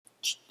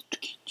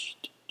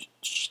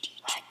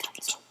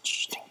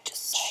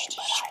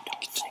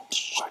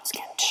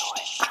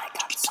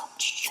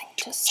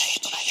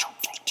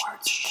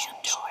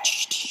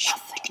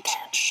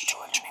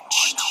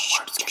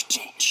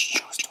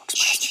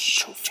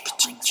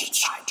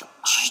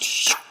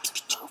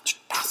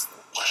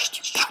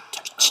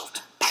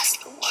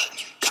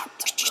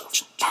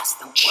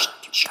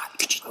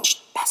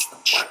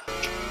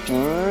Rain,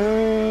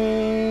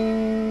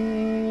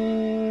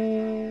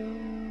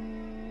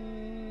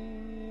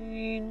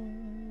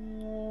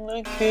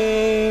 the cage,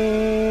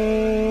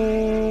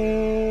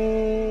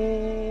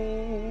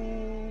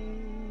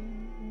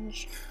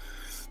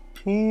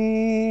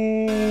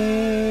 peel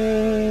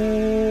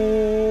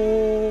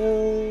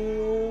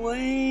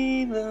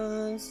away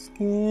the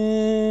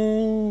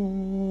skin,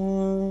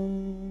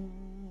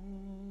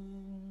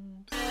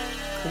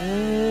 crack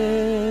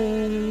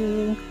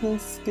the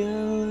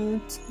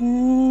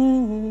skeleton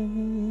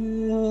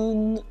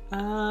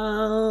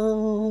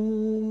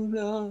out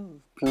of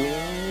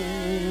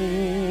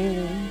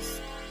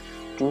place,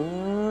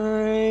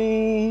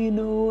 drain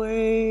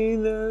away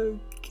the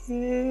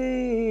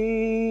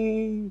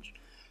cage,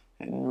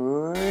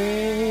 and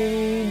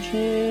rage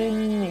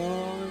in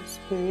your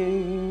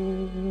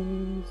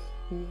space,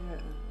 yeah,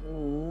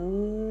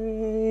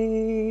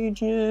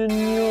 rage in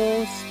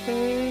your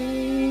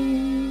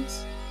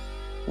space.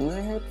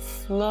 Let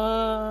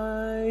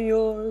fly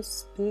your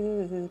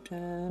spit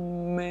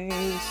and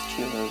mace,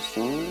 just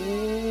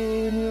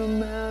rain your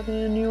map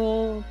in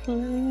your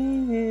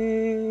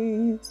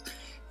place,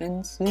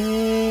 and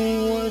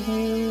see what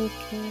you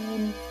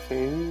can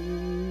face.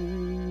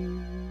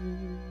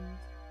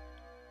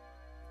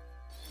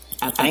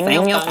 A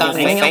thing you've done,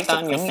 your face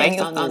on your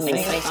face on your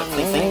face, a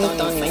thing you've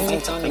done, your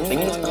face on your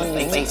face on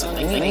your face, a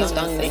thing you've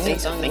done, your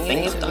face on your face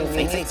on your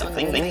face, a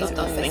thing you've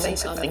done, your face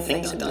on your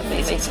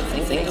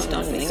face on your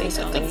face, a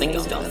thing you've done, your face on your face on your face, a thing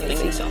you've done, your face on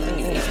your face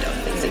on your face, a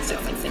thing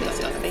you've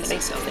done, your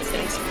face on your face on your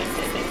face.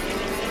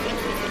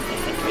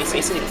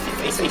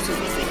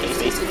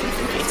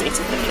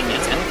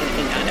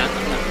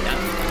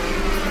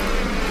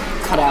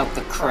 Cut out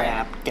the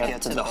crap,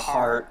 get to the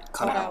heart.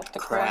 Cut out the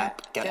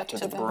crap, get to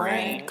the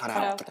brain. Cut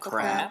out the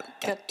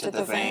crap, get to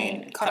the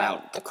vein. Cut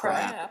out the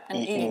crap, and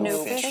eat a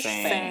new fish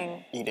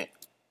fang. Eat it.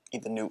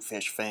 Eat the new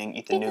fish fang.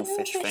 Eat the new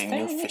fish fang.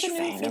 New fish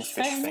fang. New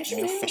fish fang.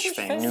 New fish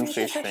fang. New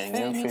fish fang.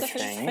 New fish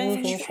fang.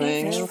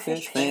 New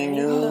fish fang.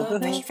 New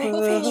fish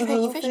fang.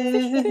 New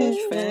fish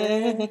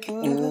fang.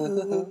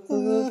 New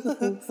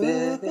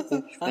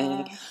fish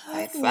fang.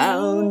 I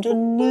found a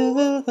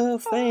new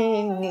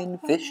fanging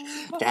fish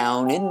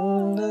down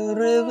in the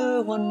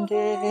river one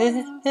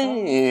day,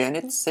 and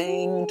it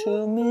sang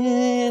to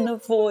me in a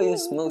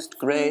voice most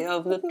grey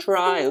of the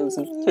trials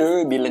and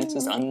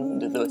turbulences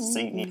under the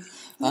sea.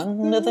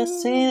 Under the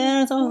sea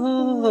there's a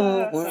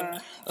whole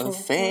world of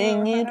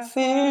fanged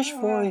fish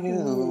for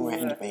you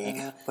and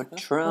me. But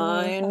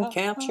try and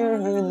capture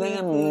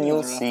them,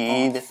 you'll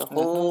see that the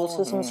whole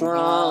system's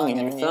wrong,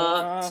 and your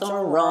thoughts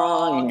are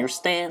wrong, and your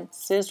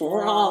stance is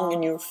wrong,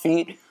 and your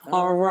feet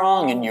are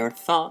wrong, and your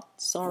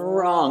thoughts are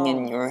wrong,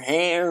 and your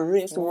hair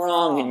is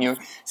wrong, and your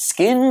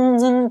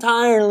skin's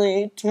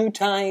entirely too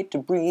tight to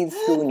breathe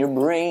through, and your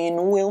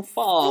brain will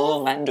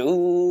fall and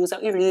ooze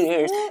out your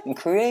ears and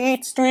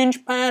create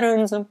strange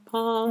patterns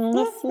upon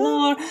the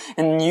floor,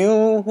 and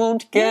you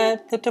won't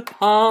get the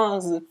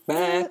deposit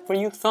back, for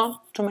you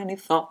thought too many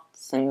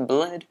thoughts and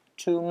bled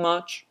too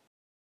much.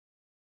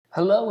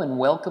 Hello and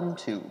welcome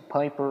to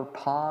Piper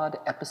Pod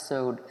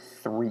Episode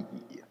 3.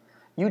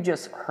 You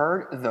just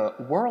heard the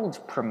world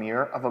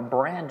premiere of a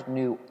brand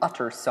new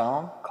Utter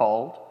song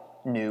called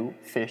New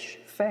Fish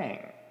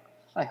Fang.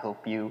 I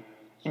hope you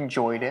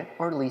enjoyed it,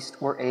 or at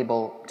least were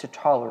able to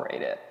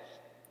tolerate it.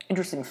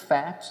 Interesting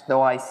fact,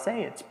 though I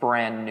say it's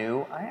brand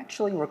new, I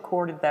actually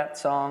recorded that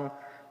song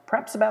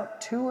perhaps about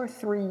 2 or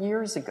 3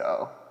 years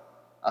ago.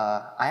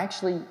 I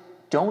actually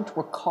don't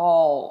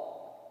recall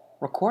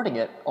recording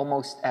it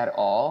almost at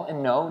all,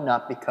 and no,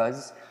 not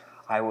because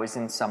I was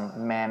in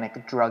some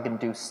manic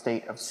drug-induced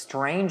state of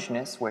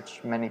strangeness,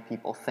 which many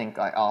people think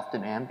I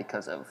often am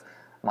because of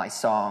my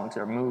songs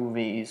or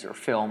movies or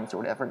films or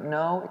whatever.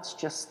 No, it's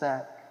just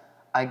that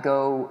I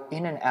go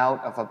in and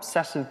out of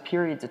obsessive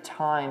periods of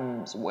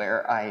times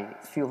where I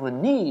feel the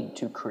need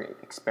to create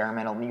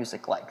experimental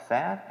music like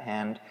that,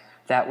 and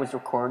that was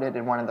recorded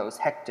in one of those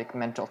hectic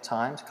mental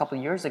times a couple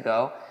years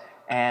ago,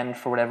 and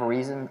for whatever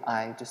reason,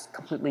 I just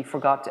completely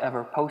forgot to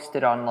ever post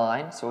it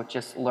online, so it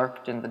just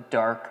lurked in the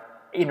dark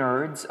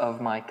innards of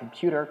my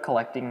computer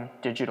collecting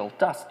digital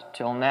dust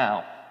till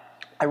now.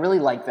 I really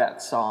like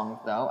that song,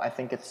 though. I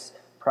think it's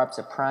perhaps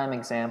a prime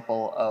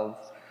example of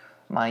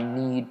my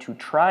need to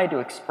try to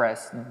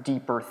express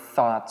deeper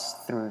thoughts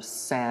through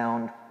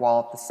sound while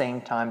at the same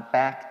time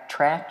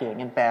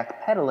backtracking and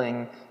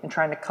backpedaling and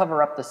trying to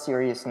cover up the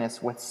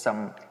seriousness with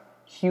some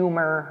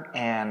humor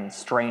and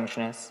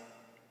strangeness.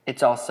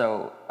 It's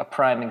also a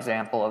prime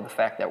example of the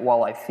fact that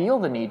while I feel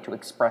the need to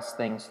express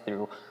things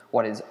through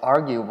what is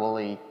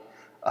arguably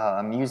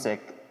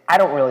music, I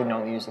don't really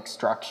know music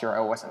structure.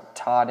 I wasn't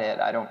taught it.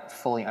 I don't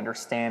fully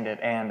understand it.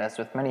 And as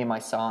with many of my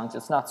songs,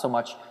 it's not so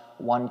much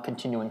one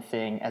continuing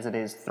thing as it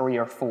is 3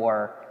 or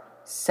 4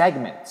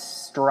 segments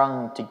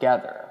strung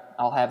together.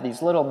 I'll have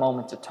these little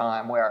moments of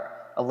time where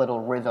a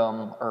little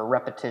rhythm or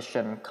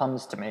repetition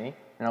comes to me,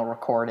 and I'll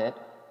record it,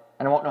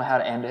 and I won't know how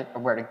to end it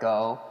or where to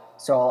go,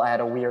 so I'll add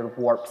a weird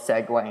warp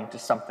segue into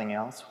something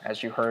else,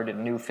 as you heard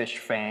in New Fish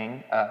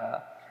Fang,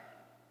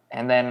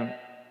 and then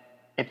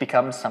it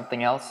becomes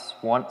something else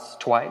once,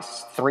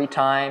 twice, 3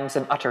 times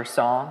an utter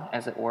song,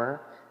 as it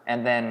were.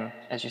 And then,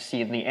 as you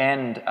see in the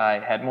end, I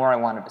had more I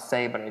wanted to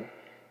say, but I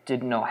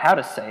didn't know how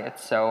to say it,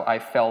 so I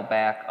fell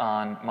back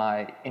on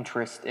my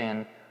interest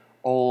in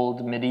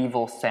old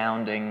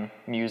medieval-sounding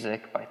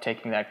music by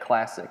taking that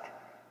classic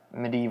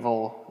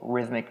medieval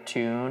rhythmic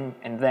tune,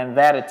 and then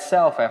that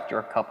itself, after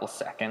a couple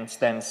seconds,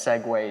 then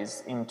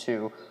segues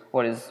into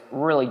what is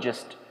really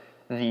just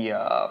the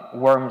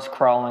worms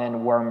crawl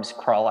in, worms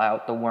crawl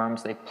out, the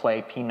worms they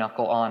play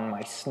pinochle on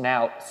my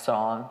snout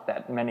song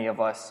that many of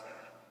us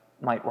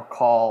might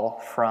recall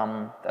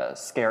from the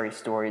scary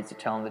stories you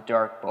tell in the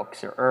dark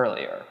books or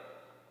earlier.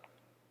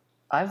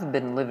 I've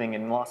been living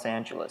in Los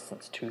Angeles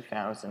since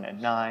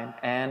 2009,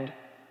 and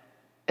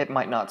it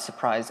might not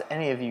surprise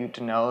any of you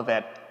to know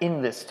that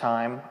in this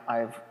time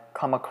I've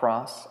come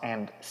across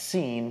and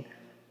seen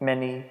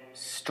many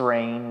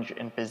strange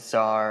and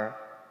bizarre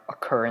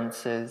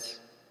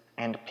occurrences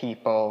and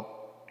people,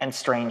 and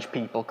strange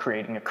people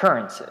creating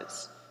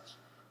occurrences.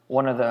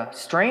 One of the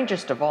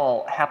strangest of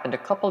all happened a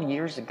couple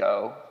years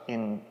ago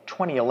in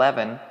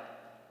 2011,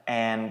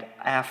 and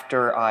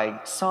after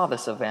I saw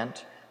this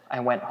event, I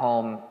went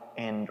home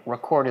and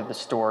recorded the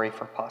story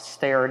for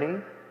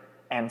posterity.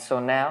 And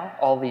so now,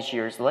 all these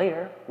years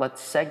later,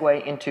 let's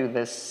segue into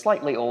this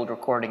slightly old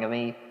recording of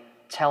me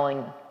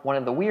telling one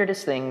of the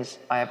weirdest things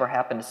I ever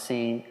happened to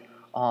see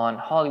on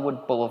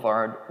Hollywood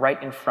Boulevard,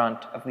 right in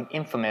front of the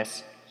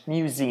infamous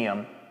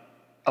Museum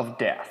of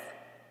Death.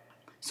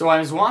 So I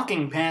was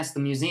walking past the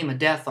Museum of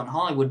Death on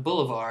Hollywood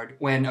Boulevard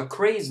when a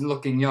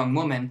crazed-looking young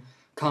woman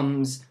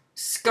comes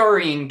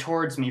scurrying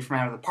towards me from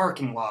out of the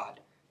parking lot.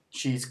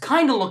 She's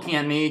kind of looking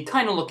at me,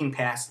 kind of looking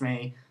past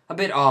me, a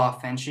bit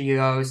off, and she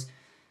goes,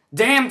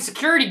 "Damn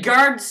security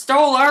guard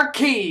stole our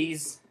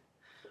keys!"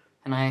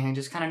 And I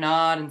just kind of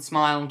nod and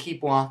smile and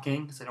keep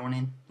walking, because I don't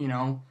want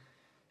to,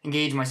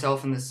 engage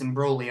myself in this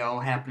imbroglio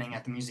happening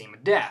at the Museum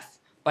of Death.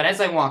 But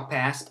as I walk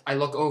past, I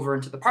look over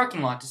into the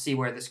parking lot to see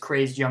where this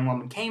crazed young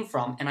woman came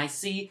from, and I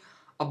see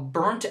a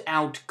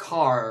burnt-out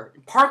car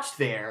parked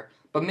there,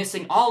 but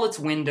missing all its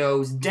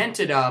windows,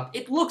 dented up.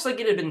 It looks like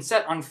it had been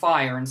set on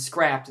fire and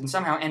scrapped and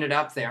somehow ended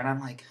up there. And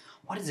I'm like,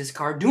 what is this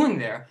car doing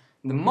there?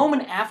 And the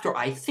moment after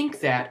I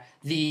think that,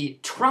 the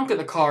trunk of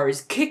the car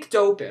is kicked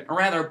open, or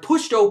rather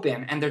pushed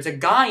open, and there's a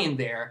guy in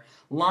there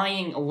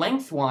lying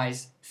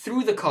lengthwise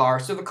through the car.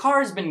 So the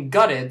car has been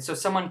gutted so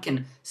someone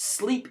can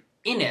sleep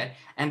in it,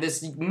 and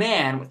this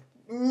man with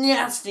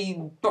nasty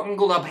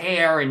bungled up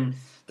hair and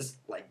this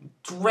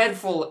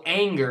dreadful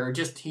anger,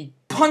 he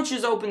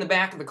punches open the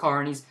back of the car,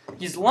 and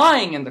he's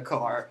lying in the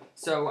car.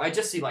 So I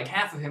just see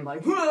half of him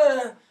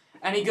 "Wah!"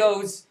 And he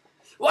goes,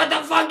 "What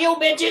the fuck you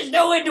bitches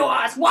doing to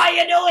us? Why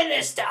you doing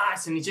this to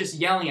us?" And he's just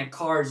yelling at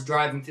cars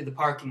driving through the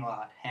parking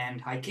lot.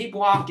 And I keep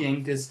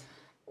walking because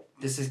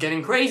this is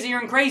getting crazier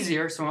and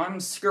crazier, so I'm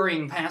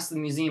scurrying past the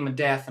Museum of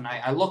Death, and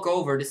I look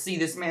over to see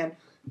this man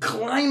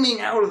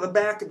climbing out of the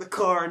back of the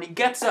car, and he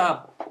gets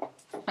up,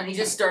 and he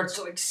just starts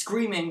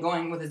screaming,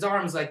 going with his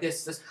arms like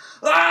this, just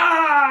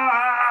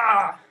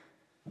 "Ah!"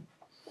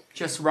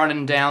 Just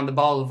running down the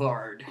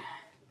boulevard.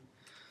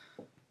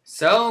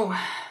 So,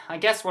 I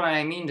guess what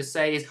I mean to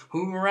say is,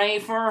 hooray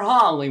for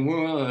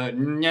Hollywood,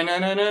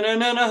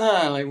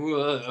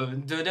 Hollywood,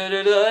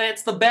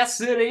 it's the best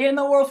city in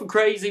the world for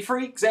crazy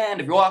freaks, and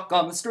if you walk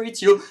on the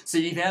streets, you'll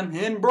see them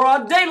in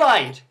broad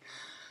daylight.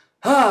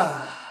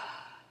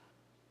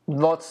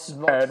 Thus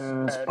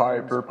ends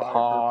Piper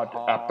Pod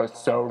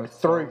episode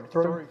 3.